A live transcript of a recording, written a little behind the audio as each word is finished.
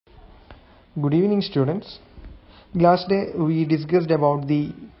Good evening, students. Last day we discussed about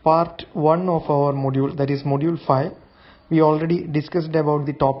the part 1 of our module, that is module 5. We already discussed about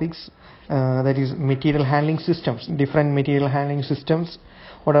the topics, that is material handling systems, different material handling systems.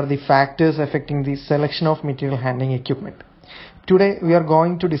 What are the factors affecting the selection of material handling equipment? Today we are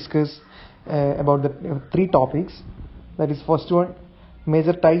going to discuss about the three topics. That is, first one,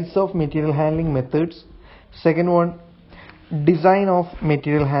 major types of material handling methods. Second one, design of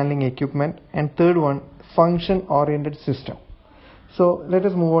material handling equipment, and third one, function oriented system. So let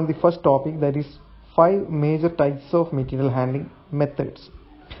us move on the first topic, that is 5 major types of material handling methods.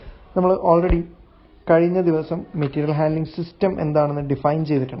 നമ്മൾ already കഴിഞ്ഞ ദിവസം material handling system എന്താണെന്ന് define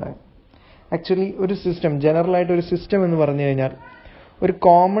ചെയ്തിട്ടുണ്ടായിരുന്നു. Actually ഒരു system, ജനറലായിട്ട് ഒരു system എന്ന് പറഞ്ഞു കഴിഞ്ഞാൽ ഒരു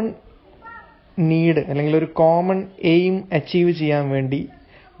കോമൺ നീഡ് അല്ലെങ്കിൽ ഒരു കോമൺ എയിം അച്ചീവ് ചെയ്യാൻ വേണ്ടി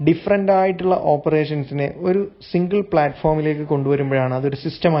ഡിഫറൻ്റ് ആയിട്ടുള്ള ഓപ്പറേഷൻസിനെ ഒരു സിംഗിൾ പ്ലാറ്റ്ഫോമിലേക്ക് കൊണ്ടുവരുമ്പോഴാണ് അതൊരു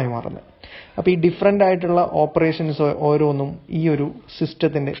സിസ്റ്റമായി മാറുന്നത്. അപ്പോൾ ഈ ഡിഫറൻ്റ് ആയിട്ടുള്ള ഓപ്പറേഷൻസ് ഓരോന്നും ഈ ഒരു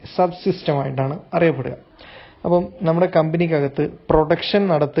സിസ്റ്റത്തിൻ്റെ സബ് സിസ്റ്റമായിട്ടാണ് അറിയപ്പെടുക. അപ്പം നമ്മുടെ കമ്പനിക്കകത്ത് പ്രൊഡക്ഷൻ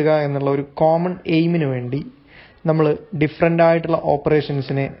നടത്തുക എന്നുള്ള ഒരു കോമൺ എയിമിന് വേണ്ടി നമ്മൾ ഡിഫറൻ്റ് ആയിട്ടുള്ള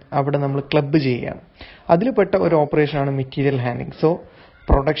ഓപ്പറേഷൻസിനെ അവിടെ നമ്മൾ ക്ലബ്ബ് ചെയ്യുകയാണ്. അതിൽപ്പെട്ട ഒരു ഓപ്പറേഷനാണ് മെറ്റീരിയൽ ഹാൻഡ്ലിംഗ്. സോ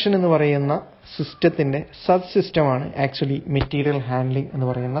പ്രൊഡക്ഷൻ എന്ന് പറയുന്ന സിസ്റ്റത്തിൻ്റെ സബ് സിസ്റ്റമാണ് ആക്ച്വലി മെറ്റീരിയൽ ഹാൻഡ്ലിംഗ് എന്ന്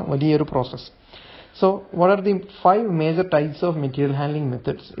പറയുന്ന വലിയൊരു process. So what are the 5 major types of material handling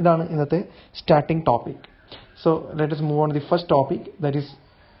methods? ഇതാണ് ഇന്നത്തെ starting topic. So let us move on the first topic, that is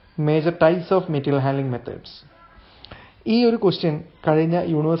major types of material handling methods. ഈ ഒരു question കഴിഞ്ഞ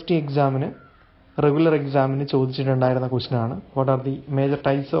university എക്സാമിന്, regular എക്സാമിന് ചോദിച്ചിട്ടുണ്ടായിരുന്ന ക്വസ്റ്റ്യനാണ്. What are the major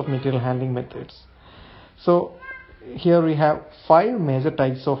types of material handling methods? So here we have 5 major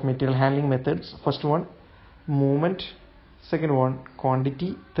types of material handling methods. First one, movement. Second one, quantity.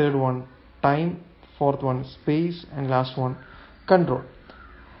 Third one, time. Fourth one, space. And last one, control.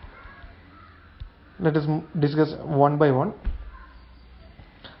 Let us discuss one by one.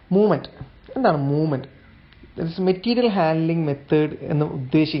 Movement. എന്താണ് movement? Material handling method എന്ന്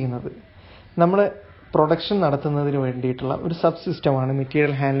ഉദ്ദേശിക്കുന്നത് നമ്മുടെ production നടത്തുന്നതിന് വേണ്ടിയിട്ടുള്ള ഒരു sub സിസ്റ്റമാണ്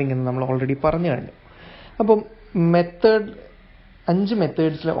material handling എന്ന് നമ്മൾ ഓൾറെഡി പറഞ്ഞു കഴിഞ്ഞു. അപ്പം മെത്തേഡ് 5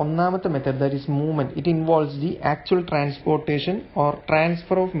 മെത്തേഡ്സിലെ ഒന്നാമത്തെ method, that is movement. It involves the actual transportation or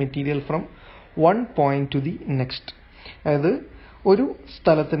transfer of material from one point two the next. അതായത് ഒരു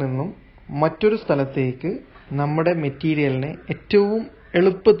സ്ഥലത്ത് നിന്നും മറ്റൊരു സ്ഥലത്തേക്ക് നമ്മുടെ മെറ്റീരിയലിനെ ഏറ്റവും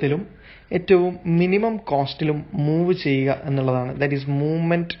എളുപ്പത്തിലും ഏറ്റവും മിനിമം കോസ്റ്റിലും മൂവ് ചെയ്യുക എന്നുള്ളതാണ്, ദാറ്റ് ഈസ്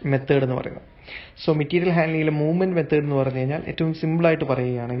മൂവ്മെൻറ്റ് മെത്തേഡ് എന്ന് പറയുന്നത്. സോ മെറ്റീരിയൽ ഹാൻഡ്ലിംഗിലെ മൂവ്മെൻറ്റ് മെത്തേഡ് എന്ന് പറഞ്ഞു കഴിഞ്ഞാൽ ഏറ്റവും സിമ്പിളായിട്ട്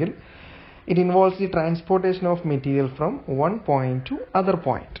പറയുകയാണെങ്കിൽ it involves the transportation of material from one point to other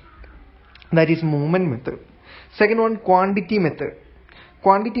point. That is movement method. Second one, quantity method.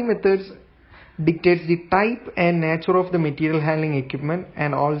 Quantity methods dictates the type and nature of the material handling equipment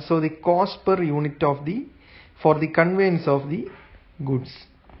and also the cost per unit of the for the conveyance of the goods.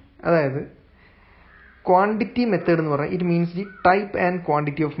 അതായത് quantity method എന്ന് പറഞ്ഞാൽ it means the type and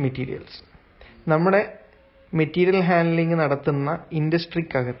quantity of materials. നമ്മുടെ material handling നടത്തുന്ന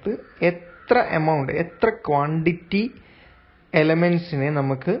ഇൻഡസ്ട്രിക്കകത്ത് എത്ര amount, എത്ര quantity എലമെൻസിനെ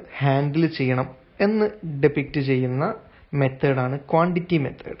നമുക്ക് handle ചെയ്യണം എന്ന് ഡെപിക്റ്റ് ചെയ്യുന്ന മെത്തേഡാണ് ക്വാണ്ടിറ്റി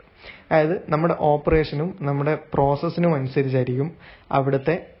മെത്തേഡ്. അതായത് നമ്മുടെ ഓപ്പറേഷനും നമ്മുടെ പ്രോസസ്സിനും അനുസരിച്ചായിരിക്കും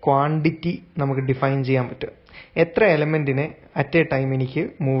അവിടുത്തെ ക്വാണ്ടിറ്റി നമുക്ക് ഡിഫൈൻ ചെയ്യാൻ പറ്റുക. എത്ര എലമെൻറ്റിനെ അറ്റ് എ ടൈം എനിക്ക്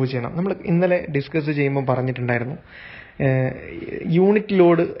മൂവ് ചെയ്യണം. നമ്മൾ ഇന്നലെ ഡിസ്കസ് ചെയ്യുമ്പോൾ പറഞ്ഞിട്ടുണ്ടായിരുന്നു, യൂണിറ്റ്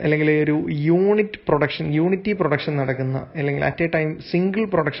ലോഡ് അല്ലെങ്കിൽ ഒരു യൂണിറ്റി പ്രൊഡക്ഷൻ നടക്കുന്ന അല്ലെങ്കിൽ at A time single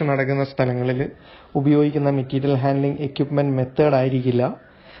production നടക്കുന്ന സ്ഥലങ്ങളിൽ ഉപയോഗിക്കുന്ന മെറ്റീരിയൽ ഹാൻഡ്ലിംഗ് എക്യുപ്മെൻറ്റ് മെത്തേഡ് ആയിരിക്കില്ല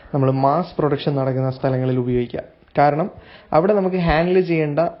നമ്മൾ മാസ് പ്രൊഡക്ഷൻ നടക്കുന്ന സ്ഥലങ്ങളിൽ ഉപയോഗിക്കുക. കാരണം അവിടെ നമുക്ക് ഹാൻഡിൽ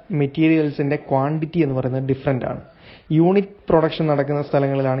ചെയ്യേണ്ട മെറ്റീരിയൽസിൻ്റെ ക്വാണ്ടിറ്റി എന്ന് പറയുന്നത് ഡിഫറെൻ്റ് ആണ്. യൂണിറ്റ് പ്രൊഡക്ഷൻ നടക്കുന്ന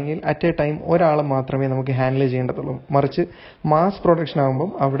സ്ഥലങ്ങളിലാണെങ്കിൽ അറ്റ് എ ടൈം ഒരാളെ മാത്രമേ നമുക്ക് ഹാൻഡിൽ ചെയ്യേണ്ടതുള്ളൂ. മറിച്ച് മാസ് പ്രൊഡക്ഷൻ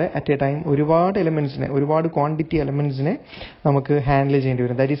ആകുമ്പം അവിടെ അറ്റ് എ ടൈം ഒരുപാട് ക്വാണ്ടിറ്റി എലമെൻസിനെ നമുക്ക് ഹാൻഡിൽ ചെയ്യേണ്ടി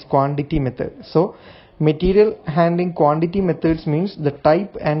വരും. That is quantity method. So material handling quantity methods means the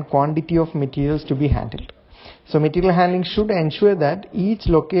type and quantity of materials to be handled. So material handling should ensure that each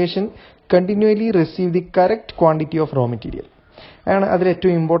location continually receive the correct quantity of raw material. അതാണ് അതിൽ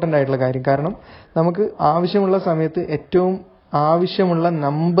ഏറ്റവും important ആയിട്ടുള്ള കാര്യം. കാരണം നമുക്ക് ആവശ്യമുള്ള സമയത്ത് ഏറ്റവും ആവശ്യമുള്ള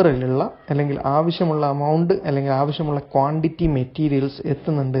നമ്പറിലുള്ള അല്ലെങ്കിൽ ആവശ്യമുള്ള എമൗണ്ട് അല്ലെങ്കിൽ ആവശ്യമുള്ള ക്വാണ്ടിറ്റി മെറ്റീരിയൽസ്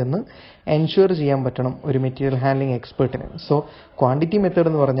എത്തുന്നുണ്ട് എന്ന് എൻഷുർ ചെയ്യാൻ പറ്റണം ഒരു material handling എക്സ്പേർട്ടിന്. So quantity method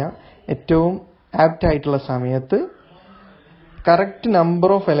എന്ന് പറഞ്ഞാൽ ഏറ്റവും ആപ്റ്റ് ആയിട്ടുള്ള സമയത്ത് കറക്റ്റ്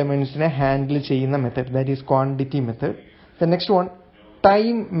നമ്പർ ഓഫ് എലമെൻസിനെ ഹാൻഡിൽ ചെയ്യുന്ന method, that is quantity method. The next one,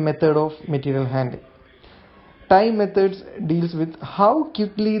 time method of material handling. Time methods deals with how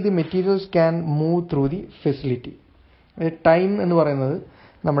quickly the materials can move through the facility. Time എന്ന് പറയുന്നത്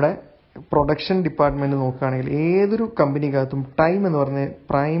നമ്മുടെ production department നോക്കുകയാണെങ്കിൽ ഏതൊരു കമ്പനിക്കകത്തും time എന്ന് പറഞ്ഞ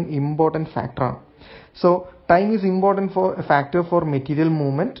prime important ഫാക്ടറാണ്. So time is important factor for material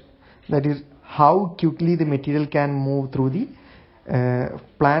movement. That is how quickly the material can move through the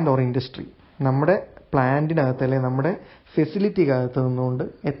plant or industry. നമ്മുടെ പ്ലാന്റിനകത്ത് അല്ലെങ്കിൽ നമ്മുടെ ഫെസിലിറ്റിക്കകത്ത് നിന്നുകൊണ്ട്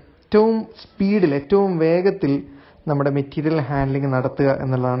ഏറ്റവും സ്പീഡിൽ ഏറ്റവും വേഗത്തിൽ നമ്മുടെ മെറ്റീരിയൽ ഹാൻഡ്ലിംഗ് നടത്തുക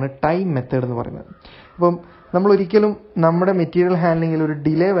എന്നുള്ളതാണ് ടൈം മെത്തേഡ് എന്ന് പറയുന്നത്. അപ്പം നമ്മൾ ഒരിക്കലും നമ്മുടെ മെറ്റീരിയൽ ഹാൻഡ്ലിങ്ങിൽ ഒരു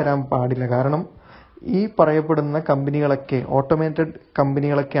ഡിലേ വരാൻ പാടില്ല. കാരണം ഈ പറയപ്പെടുന്ന കമ്പനികളൊക്കെ ഓട്ടോമേറ്റഡ്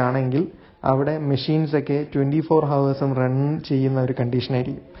കമ്പനികളൊക്കെ ആണെങ്കിൽ അവിടെ മെഷീൻസൊക്കെ 24 hours റൺ ചെയ്യുന്ന ഒരു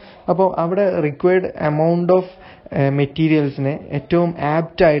കണ്ടീഷനായിരിക്കും. അപ്പോൾ അവിടെ റിക്വയർഡ് എമൗണ്ട് ഓഫ് മെറ്റീരിയൽസിനെ ഏറ്റവും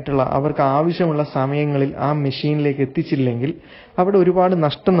ആപ്റ്റ് ആയിട്ടുള്ള അവർക്ക് ആവശ്യമുള്ള സമയങ്ങളിൽ ആ മെഷീനിലേക്ക് എത്തിച്ചില്ലെങ്കിൽ അവിടെ ഒരുപാട്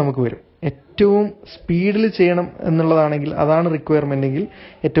നഷ്ടം നമുക്ക് വരും. ഏറ്റവും സ്പീഡിൽ ചെയ്യണം എന്നുള്ളതാണെങ്കിൽ അതാണ് റിക്വയർമെൻ്റ് എങ്കിൽ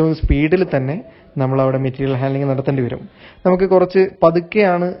ഏറ്റവും സ്പീഡിൽ തന്നെ നമ്മളവിടെ മെറ്റീരിയൽ ഹാൻഡ്ലിംഗ് നടത്തേണ്ടി വരും. നമുക്ക് കുറച്ച്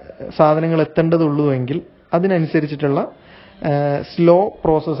പതുക്കെയാണ് സാധനങ്ങൾ എത്തേണ്ടതുള്ളൂ എങ്കിൽ അതിനനുസരിച്ചിട്ടുള്ള സ്ലോ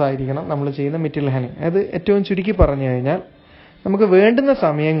പ്രോസസ് ആയിരിക്കണം നമ്മൾ ചെയ്യുന്ന മെറ്റീരിയൽ ഹാൻഡ്ലിംഗ്. അത് ഏറ്റവും ചുരുക്കി പറഞ്ഞു കഴിഞ്ഞാൽ നമുക്ക് വേണ്ടുന്ന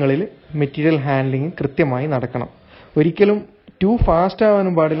സമയങ്ങളിൽ മെറ്റീരിയൽ ഹാൻഡ്ലിംഗ് കൃത്യമായി നടക്കണം. ഒരിക്കലും ടു ഫാസ്റ്റ്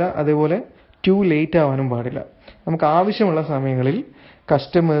ആവാനും പാടില്ല, അതേപോലെ ടു ലേറ്റ് ആവാനും പാടില്ല. നമുക്ക് ആവശ്യമുള്ള സമയങ്ങളിൽ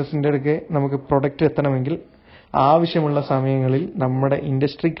കസ്റ്റമേഴ്സിൻ്റെ അടുക്കെ നമുക്ക് പ്രൊഡക്റ്റ് എത്തണമെങ്കിൽ ആവശ്യമുള്ള സമയങ്ങളിൽ നമ്മുടെ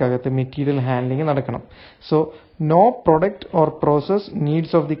ഇൻഡസ്ട്രിക്കകത്ത് മെറ്റീരിയൽ ഹാൻഡ്ലിംഗ് നടക്കണം. So no product or process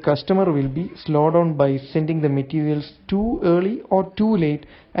needs of the customer will be slow down by sending the materials to early or to late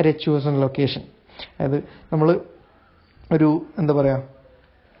at A chosen location. അതായത് നമ്മൾ ഒരു എന്താ പറയുക,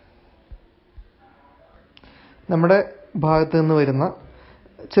 നമ്മുടെ ഭാഗത്ത് നിന്ന് വരുന്ന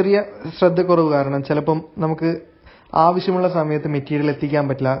ചെറിയ ശ്രദ്ധക്കുറവ് കാരണം ചിലപ്പം നമുക്ക് ആവശ്യമുള്ള സമയത്ത് മെറ്റീരിയൽ എത്തിക്കാൻ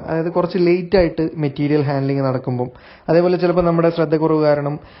പറ്റില്ല. അതായത് കുറച്ച് ലേറ്റ് ആയിട്ട് മെറ്റീരിയൽ ഹാൻഡ്ലിംഗ് നടക്കുമ്പം, അതേപോലെ ചിലപ്പോൾ നമ്മുടെ ശ്രദ്ധക്കുറവ്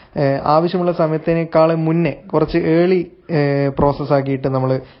കാരണം ആവശ്യമുള്ള സമയത്തിനേക്കാളും മുന്നേ കുറച്ച് ഏർലി പ്രോസസ് ആക്കിയിട്ട്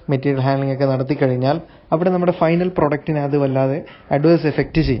നമ്മൾ മെറ്റീരിയൽ ഹാൻഡ്ലിംഗ് ഒക്കെ നടത്തി കഴിഞ്ഞാൽ അവിടെ നമ്മുടെ ഫൈനൽ പ്രൊഡക്റ്റിനെ അത് വല്ലാതെ അഡ്വേഴ്സ്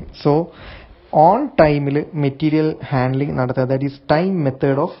എഫക്റ്റ് ചെയ്യും. സോ ഓൺ ടൈമിൽ മെറ്റീരിയൽ ഹാൻഡ്ലിംഗ് നടത്തുക, that is time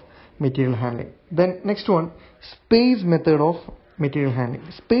method of material handling. Then next one, space method of material handling.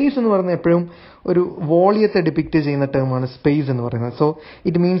 Space എന്ന് പറയുന്നത് എപ്പോഴും ഒരു വോളിയത്തെ ഡിപിക്റ്റ് ചെയ്യുന്ന ടേമാണ് സ്പേസ് എന്ന് പറയുന്നത്. So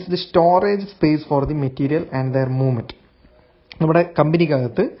it means the storage space for the material and their movement. നമ്മുടെ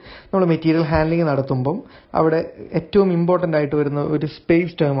കമ്പനിക്കകത്ത് നമ്മൾ മെറ്റീരിയൽ ഹാൻഡ്ലിംഗ് നടത്തുമ്പം അവിടെ ഏറ്റവും ഇമ്പോർട്ടൻ്റ് ആയിട്ട് വരുന്ന ഒരു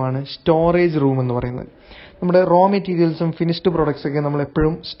സ്പേസ് ടേമാണ് സ്റ്റോറേജ് റൂം എന്ന് പറയുന്നത്. നമ്മുടെ റോ മെറ്റീരിയൽസും ഫിനിഷ്ഡ് പ്രോഡക്ട്സ് ഒക്കെ നമ്മൾ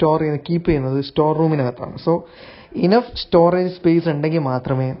എപ്പോഴും കീപ്പ് ചെയ്യുന്നത് store റൂമിനകത്താണ്. So enough storage space ഉണ്ടെങ്കിൽ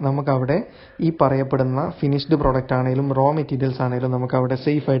മാത്രമേ നമുക്ക് അവിടെ ഈ പറയപ്പെടുന്ന ഫിനിഷ്ഡ് പ്രോഡക്റ്റ് ആണെങ്കിലും റോ മെറ്റീരിയൽസ് ആണെങ്കിലും നമുക്ക് അവിടെ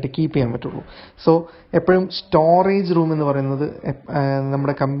സേഫ് ആയിട്ട് കീപ്പ് ചെയ്യാൻ പറ്റുള്ളൂ. സോ എപ്പോഴും സ്റ്റോറേജ് റൂം എന്ന് പറയുന്നത്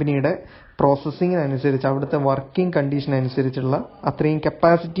നമ്മുടെ കമ്പനിയുടെ പ്രോസസ്സിങ്ങിനനുസരിച്ച് അവിടുത്തെ വർക്കിംഗ് കണ്ടീഷൻ അനുസരിച്ചുള്ള അത്രയും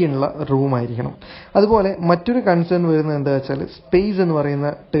കപ്പാസിറ്റി ഉള്ള റൂം ആയിരിക്കണം. അതുപോലെ മറ്റൊരു കൺസേൺ വരുന്നത് എന്താ വെച്ചാൽ സ്പേസ് എന്ന് പറയുന്ന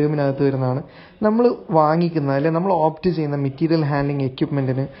ടേമിനകത്ത് വരുന്നതാണ് നമ്മൾ വാങ്ങിക്കുന്ന അല്ലെങ്കിൽ നമ്മൾ ഓപ്റ്റ് ചെയ്യുന്ന മെറ്റീരിയൽ ഹാൻഡ്ലിംഗ്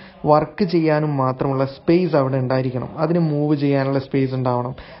എക്യുപ്മെന്റിന് വർക്ക് ചെയ്യാനും മാത്രമുള്ള സ്പേസ് അവിടെ ഉണ്ടായിരിക്കണം. അതിന് മൂവ് ചെയ്യാനുള്ള സ്പേസ്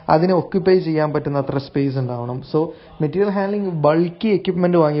ഉണ്ടാവണം, അതിനെ ഒക്യുപ്പൈ ചെയ്യാൻ പറ്റുന്ന അത്ര സ്പേസ് ഉണ്ടാവണം. So material handling bulky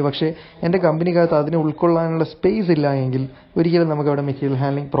equipment വാങ്ങി പക്ഷേ എൻ്റെ കമ്പനിക്കകത്ത് അതിനെ ഉൾക്കൊള്ളാനുള്ള സ്പേസ് ഇല്ല എങ്കിൽ ഒരിക്കലും നമുക്ക് അവിടെ മെറ്റീരിയൽ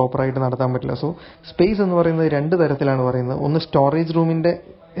ഹാൻഡ്ലിംഗ് പ്രോപ്പറായിട്ട് നടത്താൻ പറ്റില്ല. സോ സ്പേസ് എന്ന് പറയുന്നത് രണ്ട് തരത്തിലാണ് പറയുന്നത്. ഒന്ന് സ്റ്റോറേജ് റൂമിൻ്റെ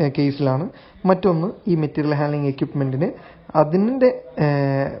കേസിലാണ്, മറ്റൊന്ന് ഈ മെറ്റീരിയൽ ഹാൻഡ്ലിംഗ് എക്യുപ്മെന്റിന് അതിൻ്റെ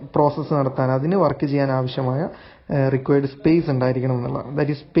പ്രോസസ്സ് നടത്താൻ അതിന് വർക്ക് ചെയ്യാൻ ആവശ്യമായ റിക്വയർഡ് സ്പേസ് ഉണ്ടായിരിക്കണം എന്നുള്ളതാണ്.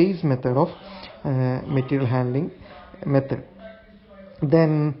 That is space method of material handling method.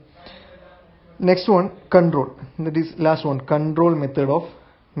 Then next one, control. That is last one, control method of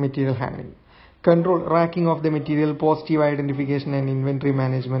material handling. Control, racking of the material, positive identification and inventory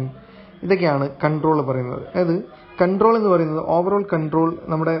management, ഇതൊക്കെയാണ് control പറയുന്നത്. അതായത് control എന്ന് പറയുന്നത് overall control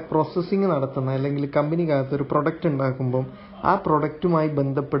നമ്മുടെ processing നടത്തുന്ന അല്ലെങ്കിൽ കമ്പനിക്കകത്ത് ഒരു product ഉണ്ടാക്കുമ്പം ആ പ്രൊഡക്റ്റുമായി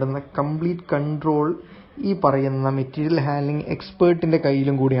ബന്ധപ്പെടുന്ന കംപ്ലീറ്റ് കൺട്രോൾ ഈ പറയുന്ന മെറ്റീരിയൽ ഹാൻഡ്ലിംഗ് എക്സ്പേർട്ടിൻ്റെ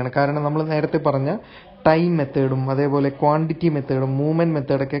കയ്യിലും കൂടിയാണ്. കാരണം നമ്മൾ നേരത്തെ പറഞ്ഞ ടൈം മെത്തേഡും അതേപോലെ ക്വാണ്ടിറ്റി മെത്തേഡും മൂവ്മെൻറ്റ്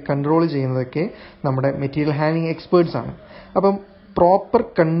മെത്തേഡൊക്കെ കൺട്രോൾ ചെയ്യുന്നതൊക്കെ നമ്മുടെ മെറ്റീരിയൽ ഹാൻഡ്ലിംഗ് എക്സ്പേർട്സ് ആണ്. അപ്പം പ്രോപ്പർ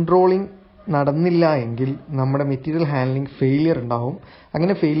കൺട്രോളിംഗ് നടന്നില്ല എങ്കിൽ നമ്മുടെ മെറ്റീരിയൽ ഹാൻഡ്ലിംഗ് ഫെയിലിയർ ഉണ്ടാവും.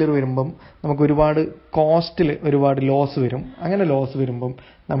 അങ്ങനെ ഫെയിലിയർ വരുമ്പം നമുക്ക് ഒരുപാട് കോസ്റ്റിൽ ഒരുപാട് ലോസ് വരും. അങ്ങനെ ലോസ് വരുമ്പം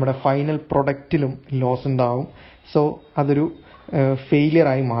നമ്മുടെ ഫൈനൽ പ്രൊഡക്റ്റിലും ലോസ് ഉണ്ടാവും. സോ അതൊരു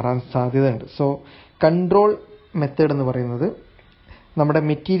ഫെയിലിയറായി മാറാൻ സാധ്യതയുണ്ട്. സോ കൺട്രോൾ മെത്തേഡ് എന്ന് പറയുന്നത് നമ്മുടെ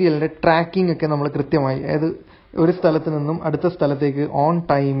മെറ്റീരിയലിൻ്റെ ട്രാക്കിംഗ് ഒക്കെ നമ്മൾ കൃത്യമായി, അതായത് ഒരു സ്ഥലത്ത് നിന്നും അടുത്ത സ്ഥലത്തേക്ക് ഓൺ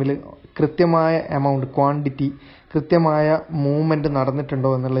ടൈമിൽ കൃത്യമായ എമൗണ്ട് ക്വാണ്ടിറ്റി കൃത്യമായ മൂവ്മെൻറ്റ് നടന്നിട്ടുണ്ടോ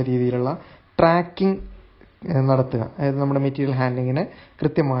എന്നുള്ള രീതിയിലുള്ള ട്രാക്കിംഗ് നടത്തുക. അതായത് നമ്മുടെ മെറ്റീരിയൽ ഹാൻഡ്ലിങ്ങിനെ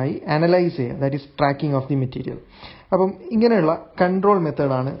കൃത്യമായി അനലൈസ് ചെയ്യുക, that is tracking of the material. അപ്പം ഇങ്ങനെയുള്ള കൺട്രോൾ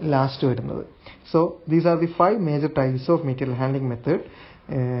മെത്തേഡാണ് ലാസ്റ്റ് വരുന്നത്. So these are the 5 major types of material handling method.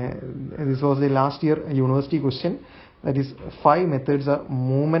 This was the last year university question. That is 5 methods are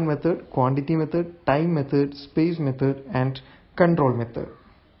movement method, quantity method, time method, space method and control method.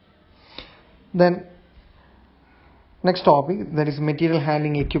 Then next topic, that is material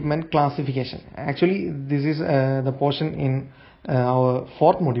handling equipment classification. Actually this is the portion in our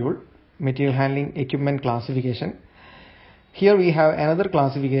fourth module, material handling equipment classification. Here we have another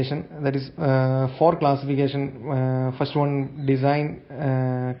classification, that is 4 classification. First one, design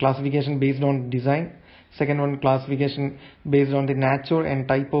classification based on design. Second one, classification based on the nature and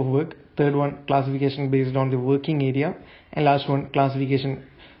type of work. Third one, classification based on the working area. And last one, classification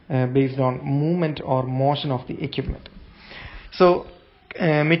based on movement or motion of the equipment. So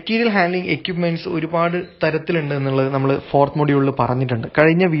material handling equipments ഒരുപാട് തരത്തിലുണ്ട് എന്നുള്ളത് നമ്മൾ fourth മൊഡ്യൂളിൽ പറഞ്ഞിട്ടുണ്ട്.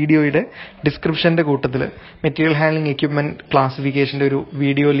 കഴിഞ്ഞ വീഡിയോയുടെ ഡിസ്ക്രിപ്ഷന്റെ കൂട്ടത്തിൽ material handling equipment ക്ലാസിഫിക്കേഷന്റെ ഒരു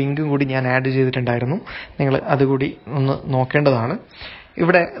വീഡിയോ ലിങ്കും കൂടി ഞാൻ ആഡ് ചെയ്തിട്ടുണ്ടായിരുന്നു. നിങ്ങൾ അതുകൂടി ഒന്ന് നോക്കേണ്ടതാണ്.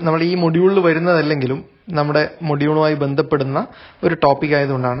 ഇവിടെ നമ്മൾ ഈ മൊഡ്യൂളിൽ വരുന്നതല്ലെങ്കിലും നമ്മുടെ മൊഡ്യൂളുമായി ബന്ധപ്പെടുന്ന ഒരു ടോപ്പിക്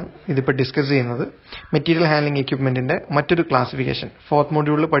ആയതുകൊണ്ടാണ് ഇതിപ്പോൾ ഡിസ്കസ് ചെയ്യുന്നത്. മെറ്റീരിയൽ ഹാൻഡ്ലിംഗ് എക്യുപ്മെന്റിന്റെ മറ്റൊരു ക്ലാസിഫിക്കേഷൻ, ഫോർത്ത്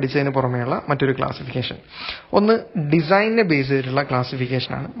മൊഡ്യൂളിൽ പഠിച്ചതിന് പുറമെയുള്ള മറ്റൊരു ക്ലാസിഫിക്കേഷൻ. ഒന്ന് ഡിസൈനിനെ ബേസ് ചെയ്തിട്ടുള്ള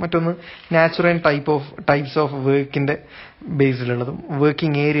ക്ലാസിഫിക്കേഷനാണ്, മറ്റൊന്ന് നാച്ചുറൽ ആൻഡ് ടൈപ്സ് ഓഫ് വർക്കിന്റെ ബേസിലുള്ളതും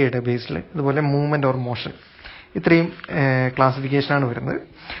വർക്കിംഗ് ഏരിയയുടെ ബേസിൽ, അതുപോലെ മൂവ്മെന്റ് ഓർ മോഷൻ. ഇത്രയും ക്ലാസിഫിക്കേഷനാണ് വരുന്നത്.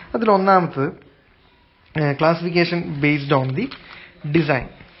 അതിലൊന്നാമത്തത് classification based on the design.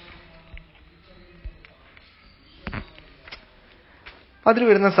 അതിൽ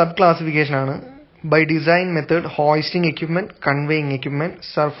വരുന്ന സബ് ക്ലാസിഫിക്കേഷൻ ആണ് by design method hoisting equipment, conveying equipment,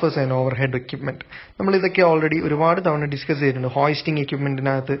 surface and over head equipment. നമ്മൾ ഇതൊക്കെ ഓൾറെഡി ഒരുപാട് തവണ ഡിസ്കസ് ചെയ്തിട്ടുണ്ട്. ഹോയിസ്റ്റിംഗ്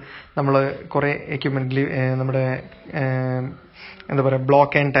എക്യുപ്മെന്റിനകത്ത് നമ്മൾ കുറെ എക്യുപ്മെന്റിൽ നമ്മുടെ എന്താ പറയുക,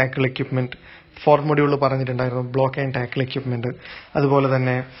 block and tackle equipment fourth മൊഡ്യൂളിൽ പറഞ്ഞിട്ടുണ്ടായിരുന്നു. ബ്ലോക്ക് ആൻഡ് ടാക്കിൾ എക്യുപ്മെന്റ്, അതുപോലെ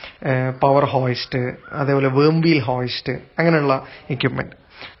തന്നെ പവർ ഹോയിസ്റ്റ്, അതേപോലെ വേം വീൽ ഹോയിസ്റ്റ്, അങ്ങനെയുള്ള എക്യുപ്മെന്റ്.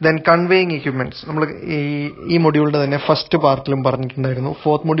 ദെൻ കൺവേയിങ് എക്യുപ്മെന്റ്സ് നമ്മൾ ഈ മൊഡ്യൂളിന്റെ തന്നെ ഫസ്റ്റ് പാർട്ടിലും പറഞ്ഞിട്ടുണ്ടായിരുന്നു,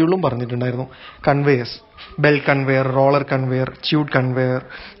 ഫോർത്ത് മൊഡ്യൂളിലും പറഞ്ഞിട്ടുണ്ടായിരുന്നു. Conveyors, bell conveyor, roller conveyor, tube conveyor,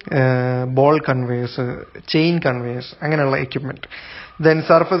 ball conveyors, chain conveyors, അങ്ങനെയുള്ള equipment. Then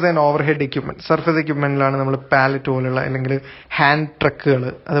surface and over head equipment. Surface എക്യുപ്മെന്റിലാണ് നമ്മൾ പാലറ്റ് പോലുള്ള അല്ലെങ്കിൽ ഹാൻഡ് ട്രക്കുകൾ,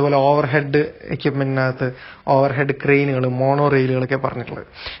 അതുപോലെ over head എക്യുപ്മെന്റിനകത്ത് over head ക്രെയിനുകൾ, mono റെയിലുകളൊക്കെ പറഞ്ഞിട്ടുള്ളത്.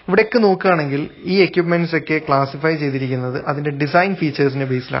 ഇവിടെയൊക്കെ നോക്കുകയാണെങ്കിൽ ഈ എക്യുപ്മെന്റ്സ് ഒക്കെ ക്ലാസിഫൈ ചെയ്തിരിക്കുന്നത് അതിന്റെ ഡിസൈൻ ഫീച്ചേഴ്സിന്റെ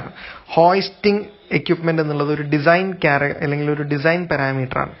ബേസിലാണ്. ഹോയിസ്റ്റിംഗ് എക്യുപ്മെന്റ് എന്നുള്ളത് ഒരു ഡിസൈൻ അല്ലെങ്കിൽ ഒരു ഡിസൈൻ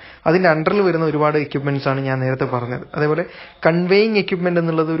പാരാമീറ്റർ ആണ്. അതിന്റെ അണ്ടറിൽ വരുന്ന ഒരുപാട് എക്യുപ്മെന്റ്സ് ആണ് ഞാൻ നേരത്തെ പറഞ്ഞത്. അതേപോലെ കൺവേയിങ് എക്യുപ്മെന്റ്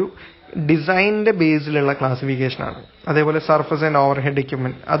എന്നുള്ളത് ഒരു ഡിസൈനിന്റെ ബേസിലുള്ള ക്ലാസിഫിക്കേഷനാണ്. അതേപോലെ surface and over head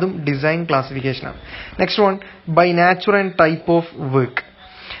equipment, അതും design ക്ലാസിഫിക്കേഷനാണ്. Next one, by natural and type of work.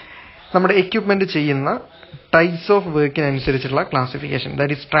 നമ്മുടെ എക്യുപ്മെന്റ് ചെയ്യുന്ന types of വർക്കിനനുസരിച്ചുള്ള classification.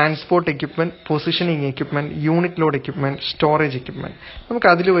 That is transport equipment, positioning equipment, unit load equipment, storage equipment. നമുക്ക്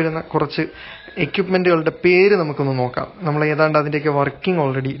അതിൽ വരുന്ന കുറച്ച് എക്യുപ്മെന്റുകളുടെ പേര് നമുക്കൊന്ന് നോക്കാം. നമ്മൾ ഏതാണ്ട് അതിന്റെയൊക്കെ വർക്കിംഗ്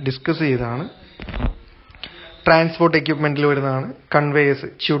ഓൾറെഡി ഡിസ്കസ് ചെയ്തതാണ്. ട്രാൻസ്പോർട്ട് എക്യുപ്മെന്റിൽ വരുന്നതാണ് conveyors,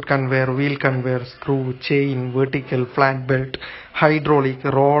 tube conveyor, wheel conveyor, screw, chain, vertical, flat belt, hydraulic,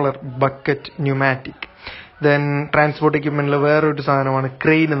 roller, bucket, pneumatic. Then transport എക്യുപ്മെന്റിൽ വേറൊരു സാധനമാണ്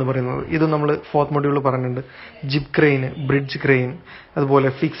ക്രെയിൻ എന്ന് പറയുന്നത്. ഇത് നമ്മൾ ഫോർത്ത് മൊഡ്യൂളിൽ പറഞ്ഞിട്ടുണ്ട്. ജിപ്പ് ക്രെയിൻ, ബ്രിഡ്ജ് ക്രെയിൻ, അതുപോലെ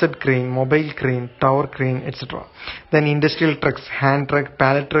fixed crane, mobile crane, tower crane, etcetera. Then industrial trucks, hand truck,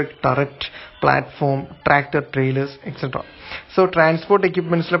 palette truck, turret, platform, tractor, trailers, etcetera. So transport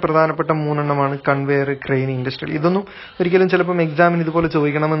എക്യുപ്മെന്റ്സിലെ പ്രധാനപ്പെട്ട 3 കൺവെയർ, ക്രെയിൻ, ഇൻഡസ്ട്രിയൽ. ഇതൊന്നും ഒരിക്കലും ചിലപ്പം എക്സാമിന് ഇതുപോലെ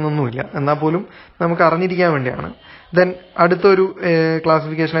ചോദിക്കണമെന്നൊന്നുമില്ല, എന്നാൽ പോലും നമുക്ക് അറിഞ്ഞിരിക്കാൻ വേണ്ടിയാണ്. ദെൻ അടുത്തൊരു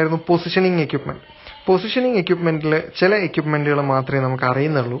ക്ലാസിഫിക്കേഷൻ ആയിരുന്നു പൊസിഷനിങ് എക്യുപ്മെന്റ്. പൊസിഷനിങ് എക്യുപ്മെന്റിൽ ചില എക്യുപ്മെന്റുകൾ മാത്രമേ നമുക്ക്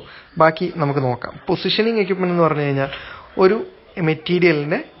അറിയുന്നുള്ളൂ, ബാക്കി നമുക്ക് നോക്കാം. പൊസിഷനിങ് എക്യുപ്മെന്റ് എന്ന് പറഞ്ഞു കഴിഞ്ഞാൽ ഒരു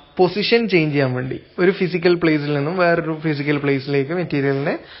മെറ്റീരിയലിന്റെ പൊസിഷൻ ചേഞ്ച് ചെയ്യാൻ വേണ്ടി ഒരു ഫിസിക്കൽ പ്ലേസിൽ നിന്നും വേറൊരു ഫിസിക്കൽ പ്ലേസിലേക്ക്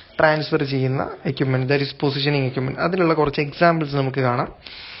മെറ്റീരിയലിനെ ട്രാൻസ്ഫർ ചെയ്യുന്ന equipment, that is positioning equipment. അതിനുള്ള കുറച്ച് എക്സാമ്പിൾസ് നമുക്ക് കാണാം.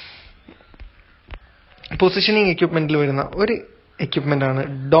 പൊസിഷനിങ് എക്യുപ്മെന്റിൽ വരുന്ന ഒരു എക്യുപ്മെന്റ് ആണ്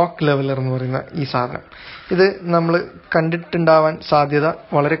ഡോക്ക് ലെവലർ എന്ന് പറയുന്ന ഈ സാധനം. ഇത് നമ്മൾ കണ്ടിട്ടുണ്ടാവാൻ സാധ്യത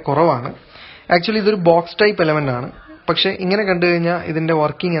വളരെ കുറവാണ്. ആക്ച്വലി ഇതൊരു ബോക്സ് ടൈപ്പ് എലമെന്റ് ആണ്. പക്ഷെ ഇങ്ങനെ കണ്ടു കഴിഞ്ഞാൽ ഇതിന്റെ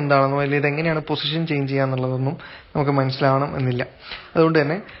വർക്കിംഗ് എന്താണെന്നോ അല്ലെങ്കിൽ ഇതെങ്ങനെയാണ് പൊസിഷൻ ചേഞ്ച് ചെയ്യാന്നുള്ളതൊന്നും നമുക്ക് മനസ്സിലാവണം എന്നില്ല. അതുകൊണ്ട്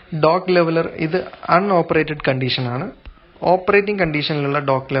തന്നെ ഡോക്ക് ലെവലർ ഇത് അൺഓപ്പറേറ്റഡ് കണ്ടീഷനാണ്. ഓപ്പറേറ്റിംഗ് കണ്ടീഷനിലുള്ള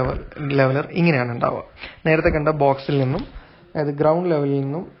ഡോക്ക് ലെവലർ ഇങ്ങനെയാണ് ഉണ്ടാവുക. നേരത്തെ കണ്ട ബോക്സിൽ നിന്നും, അതായത് ഗ്രൗണ്ട് ലെവലിൽ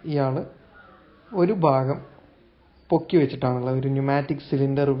നിന്നും ഇയാൾ ഒരു ഭാഗം പൊക്കി വെച്ചിട്ടാണുള്ളത്. ഒരു ന്യൂമാറ്റിക്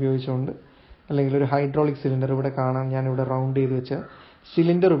സിലിണ്ടർ ഉപയോഗിച്ചുകൊണ്ട് അല്ലെങ്കിൽ ഒരു ഹൈഡ്രോളിക് സിലിണ്ടർ ഇവിടെ കാണാം, ഞാനിവിടെ റൗണ്ട് ചെയ്ത് വെച്ച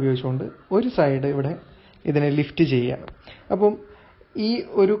സിലിണ്ടർ ഉപയോഗിച്ചുകൊണ്ട് ഒരു സൈഡ് ഇവിടെ ഇതിനെ ലിഫ്റ്റ് ചെയ്യുക. അപ്പം ഈ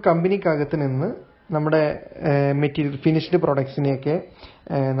ഒരു കമ്പനിക്കകത്ത് നിന്ന് നമ്മുടെ മെറ്റീരിയൽ ഫിനിഷ്ഡ് പ്രൊഡക്ട്സിനെയൊക്കെ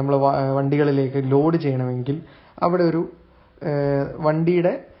നമ്മൾ വണ്ടികളിലേക്ക് ലോഡ് ചെയ്യണമെങ്കിൽ അവിടെ ഒരു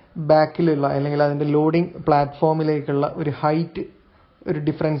വണ്ടിയുടെ ബാക്കിലുള്ള അല്ലെങ്കിൽ അതിൻ്റെ ലോഡിംഗ് പ്ലാറ്റ്ഫോമിലേക്കുള്ള ഒരു ഹൈറ്റ് ഒരു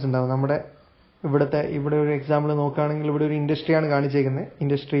ഡിഫറൻസ് ഉണ്ടാവും. നമ്മുടെ ഇവിടെ ഒരു എക്സാമ്പിൾ നോക്കുകയാണെങ്കിൽ ഇവിടെ ഒരു ഇൻഡസ്ട്രിയാണ് കാണിച്ചേക്കുന്നത്.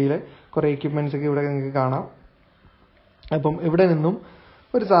 ഇൻഡസ്ട്രിയിൽ കുറേ എക്യുപ്മെൻറ്റ്സ് ഒക്കെ ഇവിടെ നിങ്ങൾക്ക് കാണാം. അപ്പം ഇവിടെ നിന്നും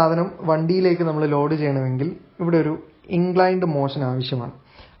ഒരു സാധനം വണ്ടിയിലേക്ക് നമ്മൾ ലോഡ് ചെയ്യണമെങ്കിൽ ഇവിടെ ഒരു ഇൻക്ലൈൻഡ് മോഷൻ ആവശ്യമാണ്.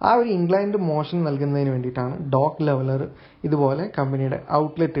 ആ ഒരു ഇൻക്ലൈൻഡ് മോഷൻ നൽകുന്നതിന് വേണ്ടിയിട്ടാണ് ഡോക്ക് ലെവലർ ഇതുപോലെ കമ്പനിയുടെ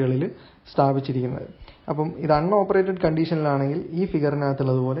ഔട്ട്ലെറ്റുകളിൽ സ്ഥാപിച്ചിരിക്കുന്നത്. അപ്പം ഇത് അൺഓപ്പറേറ്റഡ് കണ്ടീഷനിലാണെങ്കിൽ ഈ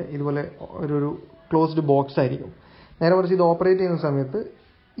ഫിഗറിനകത്തുള്ളതുപോലെ ഇതുപോലെ ഒരു ക്ലോസ്ഡ് ബോക്സ് ആയിരിക്കും. നേരെ മറിച്ച് ഇത് ഓപ്പറേറ്റ് ചെയ്യുന്ന സമയത്ത്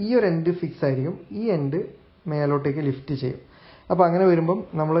ഈ ഒരു എൻഡ് ഫിക്സ് ആയിരിക്കും, ഈ എൻഡ് മേലോട്ടേക്ക് ലിഫ്റ്റ് ചെയ്യും. അപ്പോൾ അങ്ങനെ വരുമ്പം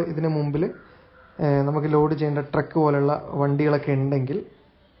നമ്മൾ ഇതിന് മുമ്പിൽ നമുക്ക് ലോഡ് ചെയ്യേണ്ട ട്രക്ക് പോലുള്ള വണ്ടികളൊക്കെ ഉണ്ടെങ്കിൽ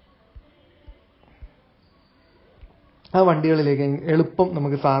ആ വണ്ടികളിലേക്ക് എളുപ്പം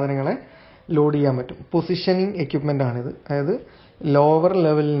നമുക്ക് സാധനങ്ങളെ ലോഡ് ചെയ്യാൻ പറ്റും. പൊസിഷനിങ് എക്യുപ്മെൻ്റ് ആണിത്. അതായത് ലോവർ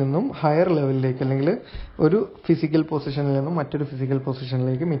ലെവലിൽ നിന്നും ഹയർ ലെവലിലേക്ക് അല്ലെങ്കിൽ ഒരു ഫിസിക്കൽ പൊസിഷനിൽ നിന്നും മറ്റൊരു ഫിസിക്കൽ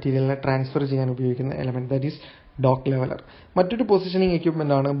പൊസിഷനിലേക്ക് മെറ്റീരിയലിനെ ട്രാൻസ്ഫർ ചെയ്യാൻ ഉപയോഗിക്കുന്ന element, that is dock leveller. മറ്റൊരു പൊസിഷനിങ്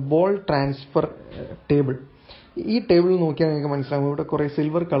എക്യുപ്മെൻ്റ് ആണ് ബോൾ ട്രാൻസ്ഫർ ടേബിൾ. ഈ ടേബിൾ നോക്കിയാൽ നിങ്ങൾക്ക് മനസ്സിലാവും ഇവിടെ കുറേ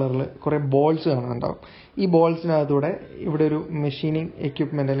സിൽവർ കളറിൽ കുറേ ബോൾസ് കാണാനുണ്ടാവും. ഈ ബോൾസിനകത്തൂടെ ഇവിടെ ഒരു മെഷീനിങ്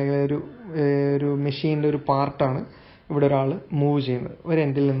എക്യുപ്മെൻ്റ് അല്ലെങ്കിൽ ഒരു മെഷീൻ്റെ ഒരു പാർട്ടാണ് ഇവിടെ ഒരാൾ മൂവ് ചെയ്യുന്നത്. ഒരു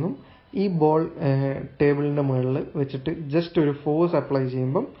എൻഡിൽ നിന്നും ഈ ബോൾ ടേബിളിൻ്റെ മുകളിൽ വെച്ചിട്ട് ജസ്റ്റ് ഒരു ഫോഴ്സ് അപ്ലൈ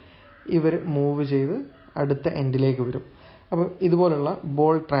ചെയ്യുമ്പം ഇവർ മൂവ് ചെയ്ത് അടുത്ത എൻഡിലേക്ക് വരും. അപ്പം ഇതുപോലുള്ള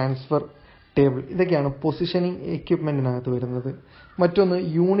ബോൾ ട്രാൻസ്ഫർ ടേബിൾ ഇതൊക്കെയാണ് പൊസിഷനിങ് എക്യുപ്മെൻറ്റിനകത്ത് വരുന്നത്. മറ്റൊന്ന്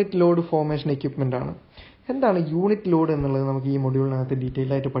യൂണിറ്റ് ലോഡ് ഫോർമേഷൻ എക്യുപ്മെൻ്റ് ആണ്. എന്താണ് യൂണിറ്റ് ലോഡ് എന്നുള്ളത് നമുക്ക് ഈ മൊഡ്യൂളിനകത്ത്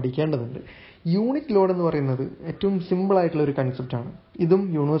ഡീറ്റെയിൽ ആയിട്ട് പഠിക്കേണ്ടതുണ്ട്. യൂണിറ്റ് ലോഡ് എന്ന് പറയുന്നത് ഏറ്റവും സിമ്പിൾ ആയിട്ടുള്ള ഒരു കൺസെപ്റ്റാണ്. ഇതും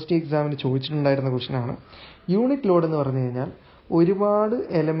യൂണിവേഴ്സിറ്റി എക്സാമിന് ചോദിച്ചിട്ടുണ്ടായിരുന്ന ക്വസ്റ്റനാണ്. യൂണിറ്റ് ലോഡ് എന്ന് പറഞ്ഞു കഴിഞ്ഞാൽ ഒരുപാട്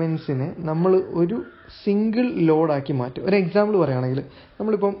എലമെൻസിനെ നമ്മൾ ഒരു സിംഗിൾ ലോഡാക്കി മാറ്റും. ഒരു എക്സാമ്പിൾ പറയുകയാണെങ്കിൽ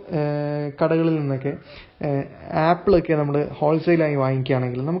നമ്മളിപ്പം കടകളിൽ നിന്നൊക്കെ ആപ്പിളൊക്കെ നമ്മൾ ഹോൾസെയിലായി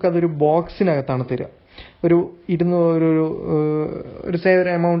വാങ്ങിക്കുകയാണെങ്കിൽ നമുക്കതൊരു ബോക്സിനകത്താണ് തരിക. ഒരു സേ ഒരു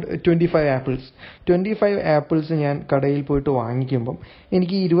എമൗണ്ട് 25 ആപ്പിൾസ് ഞാൻ കടയിൽ പോയിട്ട് വാങ്ങിക്കുമ്പം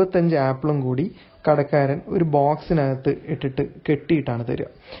എനിക്ക് 25 ആപ്പിളും കൂടി കടക്കാരൻ ഒരു ബോക്സിനകത്ത് ഇട്ടിട്ട് കെട്ടിയിട്ടാണ് തരിക.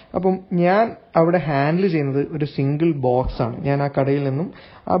 അപ്പം ഞാൻ അവിടെ ഹാൻഡിൽ ചെയ്യുന്നത് ഒരു സിംഗിൾ ബോക്സാണ്. ഞാൻ ആ കടയിൽ നിന്നും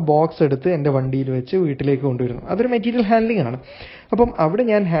ആ ബോക്സ് എടുത്ത് എൻ്റെ വണ്ടിയിൽ വെച്ച് വീട്ടിലേക്ക് കൊണ്ടുവരുന്നു. അതൊരു മെറ്റീരിയൽ ഹാൻഡ്ലിംഗ് ആണ്. അപ്പം അവിടെ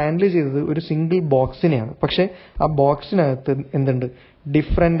ഞാൻ ഹാൻഡിൽ ചെയ്തത് ഒരു സിംഗിൾ ബോക്സിനെയാണ്. പക്ഷേ ആ ബോക്സിനകത്ത് എന്തുണ്ട്,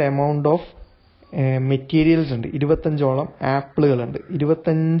 ഡിഫറെൻ്റ് എമൗണ്ട് ഓഫ് മെറ്റീരിയൽസ് ഉണ്ട്. 25ഓളം ആപ്പിളുകളുണ്ട്,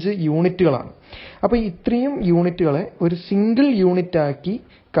 25 യൂണിറ്റുകളാണ്. അപ്പോൾ ഇത്രയും യൂണിറ്റുകളെ ഒരു സിംഗിൾ യൂണിറ്റാക്കി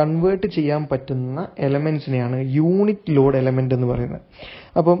കൺവേർട്ട് ചെയ്യാൻ പറ്റുന്ന എലമെൻസിനെയാണ് യൂണിറ്റ് ലോഡ് എലമെന്റ് എന്ന് പറയുന്നത്.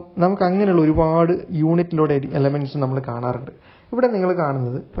 അപ്പം നമുക്ക് അങ്ങനെയുള്ള ഒരുപാട് യൂണിറ്റ് ലോഡ് എലമെന്റ്സ് നമ്മൾ കാണാറുണ്ട്. ഇവിടെ നിങ്ങൾ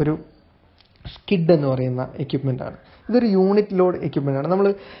കാണുന്നത് ഒരു സ്കിഡ് എന്ന് പറയുന്ന എക്യുപ്മെൻ്റ് ആണ്. ഇതൊരു യൂണിറ്റ് ലോഡ് എക്യുപ്മെൻ്റ് ആണ്. നമ്മൾ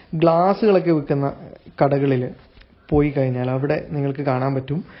ഗ്ലാസ്സുകളൊക്കെ വിൽക്കുന്ന കടകളിൽ പോയി കഴിഞ്ഞാൽ അവിടെ നിങ്ങൾക്ക് കാണാൻ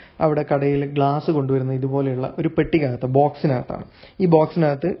പറ്റും, അവിടെ കടയിൽ ഗ്ലാസ് കൊണ്ടുവരുന്ന ഇതുപോലെയുള്ള ഒരു പെട്ടിക്കകത്ത് ബോക്സിനകത്താണ്. ഈ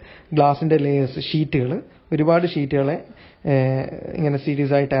ബോക്സിനകത്ത് ഗ്ലാസിൻ്റെ ലെയേഴ്സ് ഷീറ്റുകൾ, ഒരുപാട് ഷീറ്റുകളെ ഇങ്ങനെ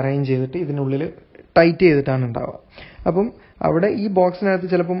സീരീസ് ആയിട്ട് അറേഞ്ച് ചെയ്തിട്ട് ഇതിനുള്ളിൽ ടൈറ്റ് ചെയ്തിട്ടാണ് ഉണ്ടാവുക. അപ്പം അവിടെ ഈ ബോക്സിനകത്ത്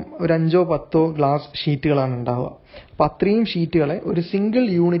ചിലപ്പം ഒരു 5-10 ഗ്ലാസ് ഷീറ്റുകളാണ് ഉണ്ടാവുക. അപ്പം അത്രയും ഷീറ്റുകളെ ഒരു സിംഗിൾ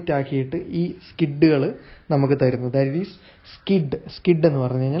യൂണിറ്റ് ആക്കിയിട്ട് ഈ സ്കിഡുകൾ നമുക്ക് തരുന്നു. ദാറ്റ് ഈസ് സ്കിഡ് എന്ന്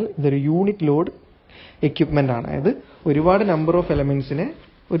പറഞ്ഞു കഴിഞ്ഞാൽ ഇതൊരു യൂണിറ്റ് ലോഡ് എക്യുപ്മെൻ്റ് ആണ്. അതായത് ഒരുപാട് നമ്പർ ഓഫ് എലമെന്റ്സിനെ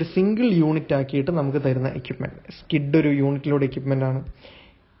ഒരു സിംഗിൾ യൂണിറ്റ് ആക്കിയിട്ട് നമുക്ക് തരുന്ന എക്യുപ്മെന്റ്. സ്കിഡ് ഒരു യൂണിറ്റ് ലോഡ് എക്യുപ്മെന്റ് ആണ്.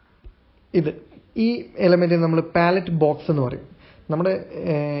 ഈ എലമെന്റിന് നമ്മൾ പാലറ്റ് ബോക്സ് എന്ന് പറയും. നമ്മുടെ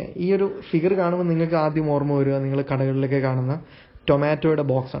ഈ ഒരു ഫിഗർ കാണുമ്പോൾ നിങ്ങൾക്ക് ആദ്യം ഓർമ്മ വരിക നിങ്ങൾ കടകളിലൊക്കെ കാണുന്ന ടൊമാറ്റോയുടെ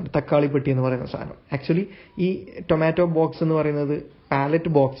ബോക്സ് ആണ്, തക്കാളി പെട്ടി എന്ന് പറയുന്ന സാധനം. ആക്ച്വലി ഈ ടൊമാറ്റോ ബോക്സ് എന്ന് പറയുന്നത്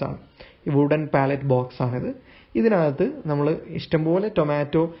പാലറ്റ് ബോക്സ് ആണ്, വുഡൻ പാലറ്റ് ബോക്സ് ആണിത്. ഇതിനകത്ത് നമ്മൾ ഇഷ്ടംപോലെ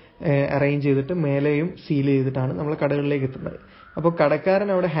ടൊമാറ്റോ അറേഞ്ച് ചെയ്തിട്ട് മേലെയും സീൽ ചെയ്തിട്ടാണ് നമ്മൾ കടകളിലേക്ക് എത്തുന്നത്. അപ്പോൾ കടക്കാരൻ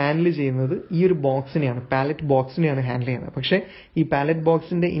അവിടെ ഹാൻഡിൽ ചെയ്യുന്നത് ഈ ഒരു ബോക്സിനെയാണ്, പാലറ്റ് ബോക്സിനെയാണ് ഹാൻഡിൽ ചെയ്യുന്നത്. പക്ഷേ ഈ പാലറ്റ്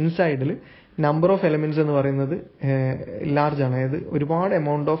ബോക്സിന്റെ ഇൻസൈഡിൽ നമ്പർ ഓഫ് എലമെന്റ്സ് എന്ന് പറയുന്നത് ലാർജ് ആണ്. അതായത് ഒരുപാട്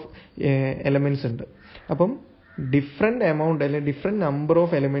എമൗണ്ട് ഓഫ് എലമെന്റ്സ് ഉണ്ട്. അപ്പം ഡിഫറെന്റ് എമൗണ്ട് അല്ലെങ്കിൽ ഡിഫറെന്റ് നമ്പർ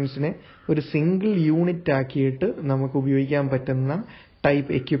ഓഫ് എലമെന്റ്സിനെ ഒരു സിംഗിൾ യൂണിറ്റ് ആക്കിയിട്ട് നമുക്ക് ഉപയോഗിക്കാൻ പറ്റുന്ന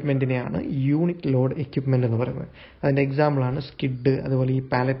ടൈപ്പ് എക്യുപ്മെന്റിനെയാണ് യൂണിറ്റ് ലോഡ് എക്യുപ്മെന്റ് എന്ന് പറയുന്നത്. അതിന്റെ എക്സാമ്പിളാണ് സ്കിഡ്, അതുപോലെ ഈ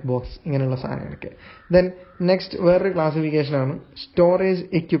പാലറ്റ് ബോക്സ്, ഇങ്ങനെയുള്ള സാധനങ്ങളൊക്കെ. ദെൻ നെക്സ്റ്റ് വേറൊരു ക്ലാസിഫിക്കേഷനാണ് സ്റ്റോറേജ്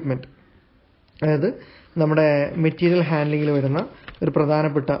എക്യുപ്മെന്റ്. അതായത് നമ്മുടെ മെറ്റീരിയൽ ഹാൻഡ്ലിങ്ങിൽ വരുന്ന ഒരു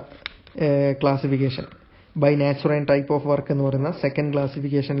പ്രധാനപ്പെട്ട classification by nature and type of work എന്ന് പറയുന്ന സെക്കൻഡ്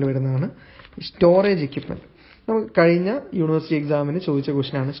ക്ലാസിഫിക്കേഷനിൽ വരുന്നതാണ് സ്റ്റോറേജ് എക്യുപ്മെന്റ്. നമുക്ക് കഴിഞ്ഞ യൂണിവേഴ്സിറ്റി എക്സാമിന് ചോദിച്ച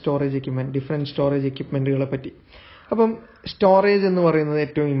ക്വസ്റ്റനാണ് സ്റ്റോറേജ് എക്യുപ്മെന്റ്, ഡിഫറെന്റ് സ്റ്റോറേജ് എക്യുപ്മെന്റുകളെ പറ്റി. അപ്പം സ്റ്റോറേജ് എന്ന് പറയുന്നത്